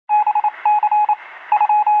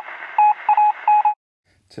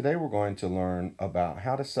Today we're going to learn about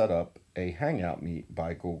how to set up a Hangout Meet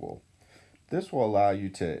by Google. This will allow you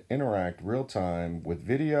to interact real time with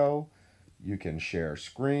video. You can share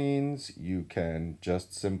screens, you can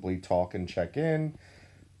just simply talk and check in,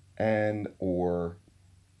 and or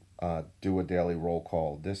do a daily roll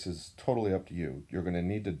call. This is totally up to you. You're going to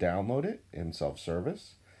need to download it in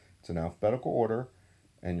self-service. It's in alphabetical order,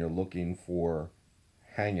 and you're looking for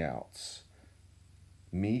Hangouts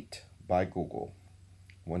Meet by Google.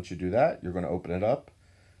 Once you do that, you're going to open it up.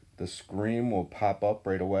 The screen will pop up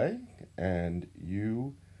right away, and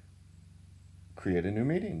you create a new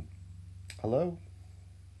meeting. Hello.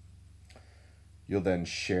 You'll then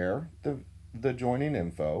share the joining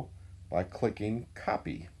info by clicking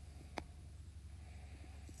copy.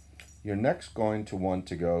 You're next going to want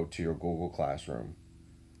to go to your Google Classroom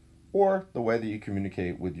or the way that you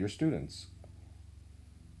communicate with your students.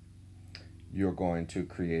 You're going to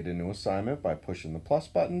create a new assignment by pushing the plus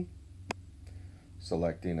button,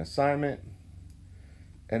 selecting assignment,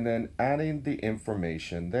 and then adding the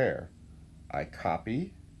information there. I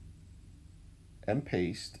copy and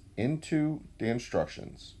paste into the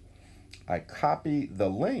instructions. I copy the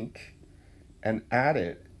link and add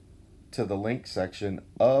it to the link section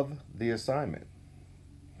of the assignment.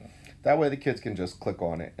 That way the kids can just click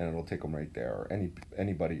on it and it'll take them right there, or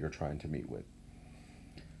anybody you're trying to meet with.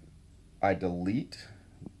 I delete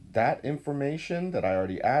that information that I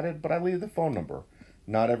already added, but I leave the phone number.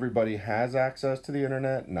 Not everybody has access to the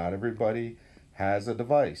internet. Not everybody has a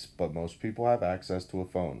device, but most people have access to a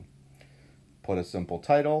phone. Put a simple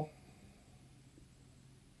title,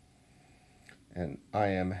 and I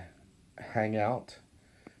am Hangout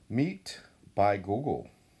Meet by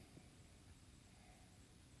Google.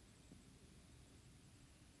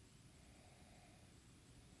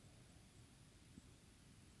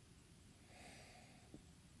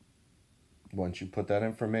 Once you put that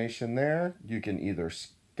information there, you can either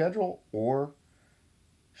schedule or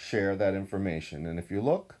share that information. And if you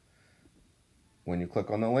look, when you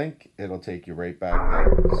click on the link, it'll take you right back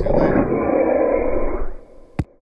there. See you later.